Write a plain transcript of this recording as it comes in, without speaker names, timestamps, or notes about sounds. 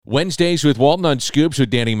Wednesdays with Walton on Scoops with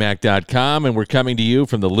DannyMac.com, and we're coming to you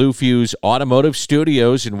from the Lou Fuse Automotive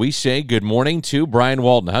Studios, and we say good morning to Brian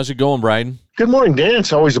Walton. How's it going, Brian? Good morning, Dan.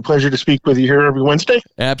 It's always a pleasure to speak with you here every Wednesday.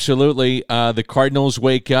 Absolutely. The Cardinals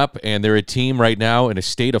wake up, and they're a team right now in a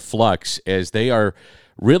state of flux as they are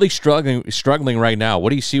really struggling right now. What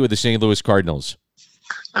do you see with the St. Louis Cardinals?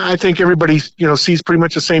 I think everybody, sees pretty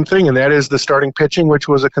much the same thing, and that is the starting pitching, which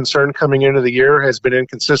was a concern coming into the year, has been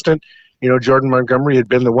inconsistent. Jordan Montgomery had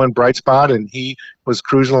been the one bright spot, and he was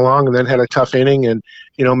cruising along and then had a tough inning. And,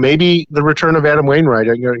 maybe the return of Adam Wainwright,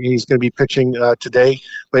 he's going to be pitching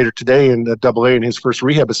later today in Double-A in his first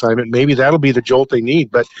rehab assignment. Maybe that'll be the jolt they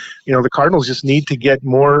need. But, the Cardinals just need to get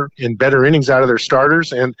more and better innings out of their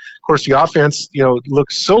starters. And, of course, the offense,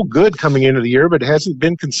 looks so good coming into the year, but it hasn't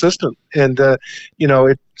been consistent. And,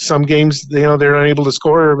 some games, they're unable to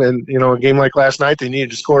score. And, a game like last night, they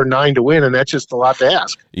needed to score 9 to win, and that's just a lot to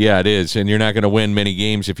ask. Yeah, it is. And you're not going to win many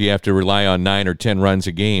games if you have to rely on 9 or 10 runs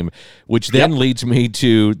a game, which then leads me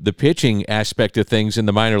to the pitching aspect of things in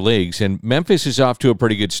the minor leagues. And Memphis is off to a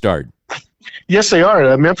pretty good start. Yes, they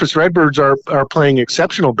are. Memphis Redbirds are playing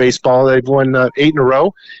exceptional baseball. They've won 8 in a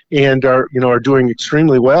row and are doing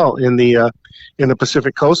extremely well in the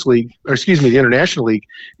Pacific Coast League, the International League.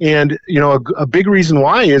 And, a big reason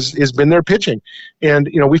why is been their pitching. And,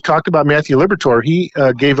 we've talked about Matthew Liberatore. He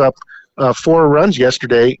gave up 4 runs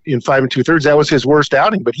yesterday in 5 2/3. That was his worst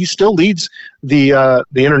outing, but he still leads the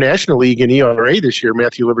International League in ERA this year,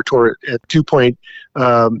 Matthew Liberatore, at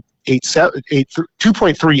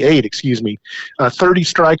 2.38, 30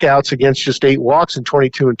 strikeouts against just 8 walks in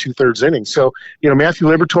 22 2/3 innings. So, Matthew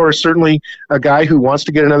Liberatore is certainly a guy who wants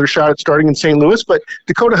to get another shot at starting in St. Louis, but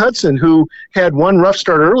Dakota Hudson, who had one rough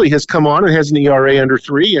start early, has come on and has an ERA under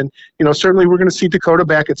 3. And, certainly we're going to see Dakota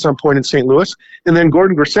back at some point in St. Louis. And then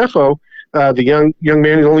Gordon Graceffo, the young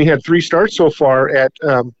man who only had 3 starts so far at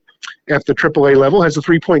the AAA level, has a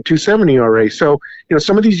 3.27 ERA. So,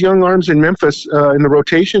 some of these young arms in Memphis in the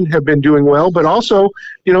rotation have been doing well, but also,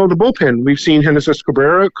 the bullpen. We've seen Genesis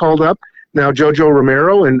Cabrera called up, now Jojo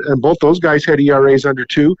Romero, and both those guys had ERAs under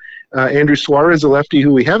 2. Andrew Suarez, a lefty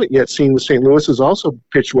who we haven't yet seen with St. Louis, has also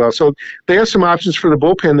pitched well. So they have some options for the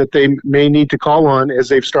bullpen that they may need to call on, as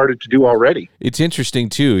they've started to do already. It's interesting,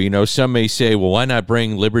 too. Some may say, well, why not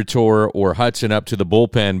bring Liberatore or Hudson up to the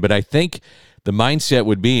bullpen? But I think the mindset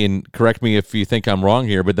would be, and correct me if you think I'm wrong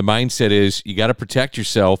here, but the mindset is you got to protect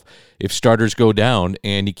yourself if starters go down,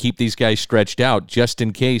 and you keep these guys stretched out just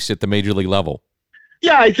in case at the major league level.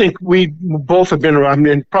 Yeah, I think we both have been around,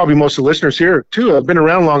 and probably most of the listeners here, too, have been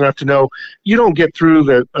around long enough to know you don't get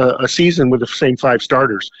through a season with the same 5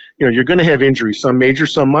 starters. You're going to have injuries, some major,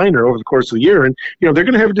 some minor, over the course of the year. And, they're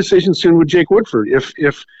going to have a decision soon with Jake Woodford. If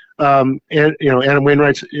Adam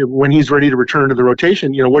Wainwright, when he's ready to return to the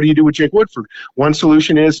rotation, what do you do with Jake Woodford? One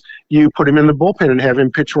solution is you put him in the bullpen and have him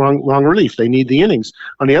pitch long relief. They need the innings.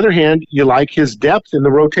 On the other hand, you like his depth in the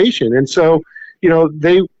rotation. And so,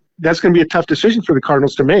 that's going to be a tough decision for the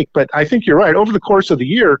Cardinals to make. But I think you're right. Over the course of the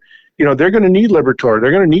year, they're going to need Liberatore.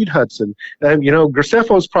 They're going to need Hudson.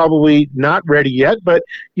 Graceffo's probably not ready yet, but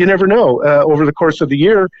you never know. Over the course of the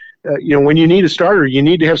year, when you need a starter, you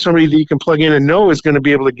need to have somebody that you can plug in and know is going to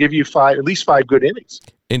be able to give you at least 5 good innings.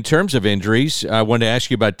 In terms of injuries, I wanted to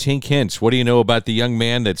ask you about Tink Hintz. What do you know about the young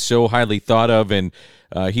man that's so highly thought of, and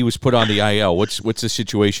he was put on the IL? What's the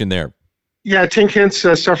situation there? Yeah, Tink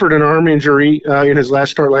Hintz suffered an arm injury in his last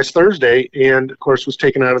start last Thursday, and, of course, was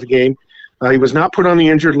taken out of the game. He was not put on the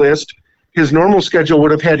injured list. His normal schedule would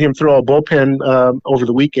have had him throw a bullpen over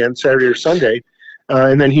the weekend, Saturday or Sunday,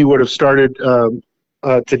 and then he would have started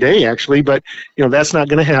today, actually. But, that's not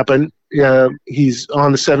going to happen. He's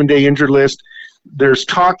on the 7-day injured list. There's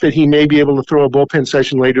talk that he may be able to throw a bullpen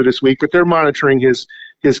session later this week, but they're monitoring his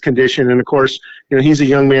condition. And, of course, he's a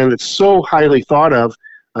young man that's so highly thought of.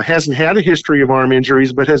 Hasn't had a history of arm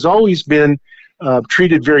injuries, but has always been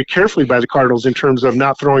treated very carefully by the Cardinals in terms of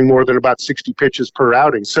not throwing more than about 60 pitches per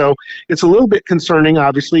outing. So it's a little bit concerning,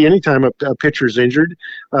 obviously, anytime a pitcher is injured.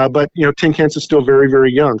 But, Tink Hintz is still very, very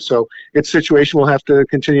young. So it's a situation we'll have to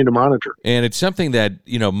continue to monitor. And it's something that,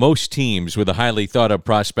 most teams with a highly thought-of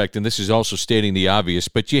prospect, and this is also stating the obvious,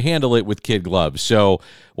 but you handle it with kid gloves. So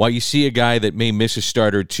while you see a guy that may miss a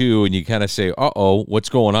start or two and you kind of say, uh-oh, what's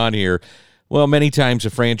going on here? Well, many times a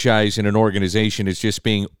franchise and an organization is just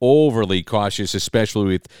being overly cautious,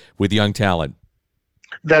 especially with young talent.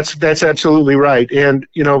 That's absolutely right. And,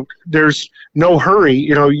 there's no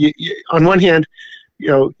hurry. On one hand,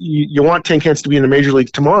 you want Tink Hintz to be in the major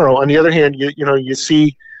leagues tomorrow. On the other hand, you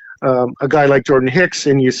see a guy like Jordan Hicks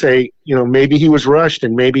and you say, maybe he was rushed,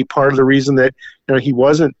 and maybe part of the reason that he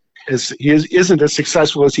wasn't isn't as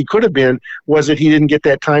successful as he could have been was that he didn't get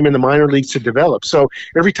that time in the minor leagues to develop. So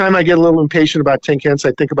every time I get a little impatient about Tank Hence,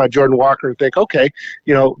 I think about Jordan Walker and think, okay,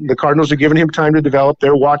 the Cardinals are giving him time to develop.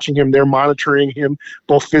 They're watching him. They're monitoring him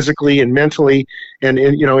both physically and mentally, and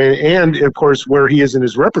of course where he is in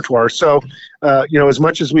his repertoire. So as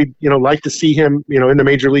much as we like to see him in the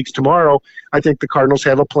major leagues tomorrow, I think the Cardinals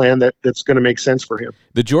have a plan that's going to make sense for him.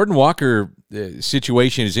 The Jordan Walker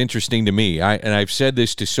situation is interesting to me. I've said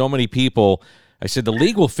this to so many people. I said the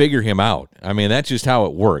league will figure him out. I mean, that's just how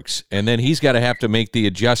it works. And then he's got to have to make the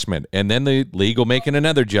adjustment. And then the league will make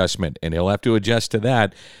another adjustment, and he'll have to adjust to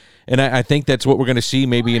that. And I think that's what we're going to see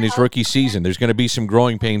maybe in his rookie season. There's going to be some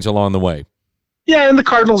growing pains along the way. Yeah, and the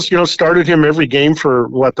Cardinals, started him every game for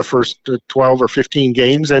the first 12 or 15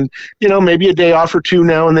 games, and maybe a day off or two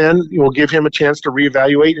now and then. We'll give him a chance to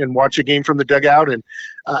reevaluate and watch a game from the dugout. And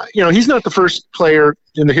he's not the first player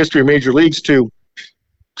in the history of major leagues to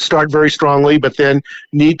start very strongly, but then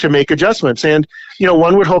need to make adjustments. And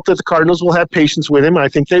one would hope that the Cardinals will have patience with him. I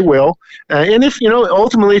think they will. And if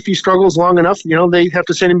ultimately, if he struggles long enough, they have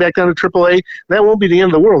to send him back down to AAA. That won't be the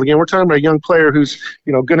end of the world. Again, we're talking about a young player who's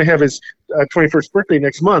going to have his 21st birthday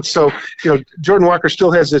next month. So Jordan Walker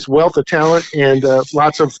still has this wealth of talent and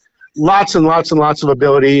lots and lots of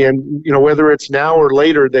ability. And whether it's now or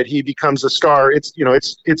later that he becomes a star, it's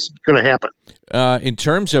going to happen. In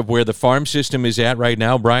terms of where the farm system is at right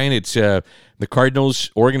now, Brian, it's the Cardinals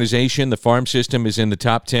organization. The farm system is in the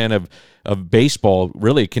top 10 of baseball,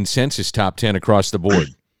 really a consensus top 10 across the board.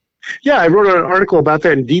 Yeah, I wrote an article about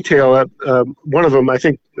that in detail. One of them, I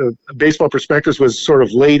think, Baseball Prospectus was sort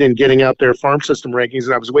of late in getting out their farm system rankings,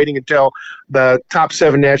 and I was waiting until the top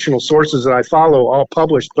 7 national sources that I follow all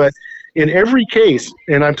published. But in every case,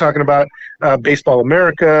 and I'm talking about Baseball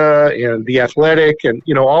America and The Athletic and,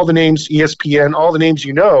 all the names, ESPN, all the names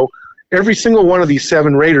every single one of these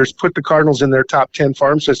 7 raters put the Cardinals in their top 10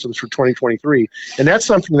 farm systems for 2023. And that's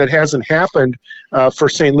something that hasn't happened for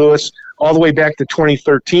St. Louis all the way back to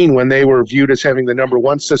 2013 when they were viewed as having the number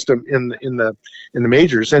 1 system in the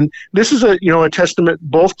majors. And this is a testament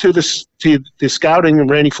both to the scouting and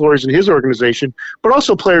Randy Flores and his organization, but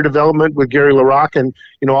also player development with Gary LaRocque and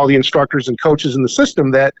all the instructors and coaches in the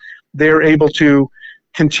system, that they're able to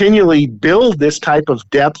continually build this type of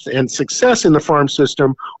depth and success in the farm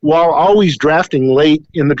system while always drafting late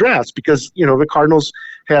in the drafts, because the Cardinals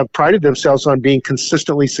have prided themselves on being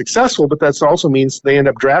consistently successful, but that also means they end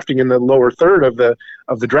up drafting in the lower third of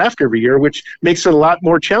the draft every year, which makes it a lot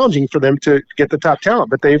more challenging for them to get the top talent.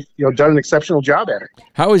 But they've done an exceptional job at it.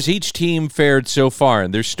 How has each team fared so far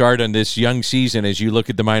in their start on this young season as you look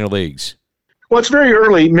at the minor leagues? Well, it's very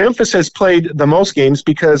early. Memphis has played the most games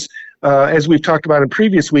because, as we've talked about in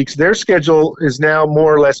previous weeks, their schedule is now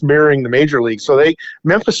more or less mirroring the major league. So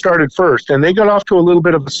Memphis started first, and they got off to a little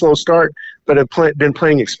bit of a slow start, but have been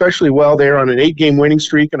playing especially well. They're on an 8-game winning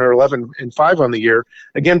streak and are 11-5 on the year,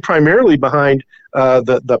 again, primarily behind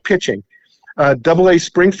the pitching. AA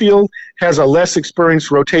Springfield has a less experienced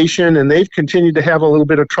rotation, and they've continued to have a little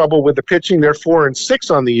bit of trouble with the pitching. They're 4-6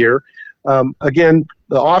 on the year. Again,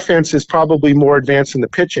 the offense is probably more advanced than the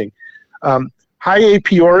pitching. High A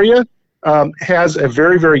Peoria has a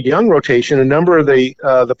very, very young rotation. A number of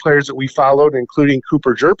the players that we followed, including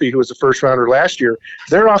Cooper Jerpy, who was a first-rounder last year,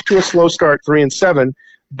 they're off to a slow start, 3-7,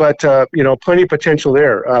 but plenty of potential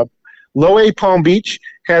there. Low A Palm Beach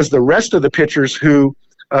has the rest of the pitchers who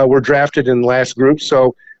were drafted in the last group.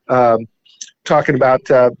 So talking about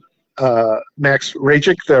Max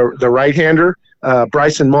Rajic, the right-hander,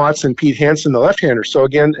 Bryson Motts and Pete Hansen, the left-hander. So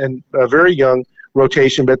again, and a very young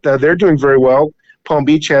rotation, but they're doing very well. Palm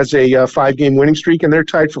Beach has a 5-game winning streak, and they're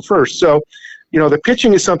tied for first. So, the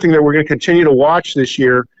pitching is something that we're going to continue to watch this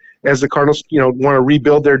year as the Cardinals, want to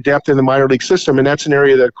rebuild their depth in the minor league system, and that's an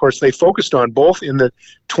area that, of course, they focused on both in the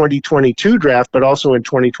 2022 draft, but also in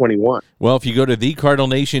 2021. Well, if you go to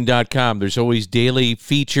thecardinalnation.com, there's always daily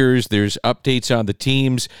features, there's updates on the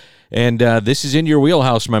teams, and this is in your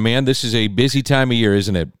wheelhouse, my man. This is a busy time of year,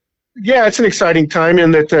 isn't it? Yeah, it's an exciting time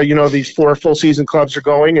in that, these 4 full-season clubs are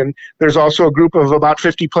going, and there's also a group of about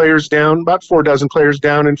 50 players down, about 4 dozen players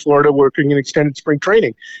down in Florida working in extended spring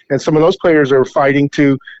training. And some of those players are fighting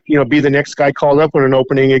to, be the next guy called up when an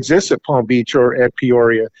opening exists at Palm Beach or at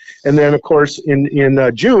Peoria. And then, of course, in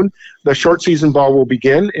June, the short season ball will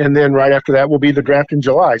begin, and then right after that will be the draft in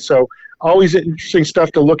July. So always interesting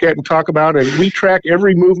stuff to look at and talk about, and we track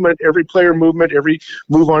every movement, every player movement, every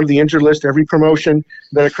move onto the injured list, every promotion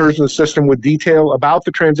that occurs in the system with detail about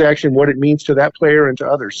the transaction, what it means to that player and to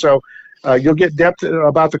others. So you'll get depth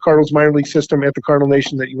about the Cardinals minor league system at the Cardinal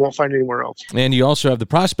Nation that you won't find anywhere else. And you also have the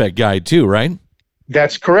prospect guide too, right?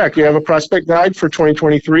 That's correct. We have a prospect guide for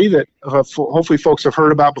 2023 that hopefully folks have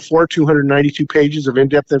heard about before. 292 pages of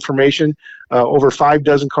in-depth information, over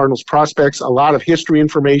 6 Cardinals prospects, a lot of history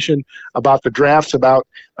information about the drafts, about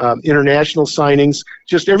international signings,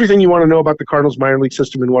 just everything you want to know about the Cardinals minor league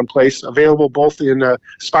system in one place, available both in a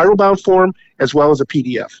spiral-bound form as well as a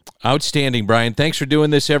PDF. Outstanding, Brian. Thanks for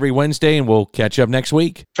doing this every Wednesday, and we'll catch up next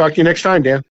week. Talk to you next time, Dan.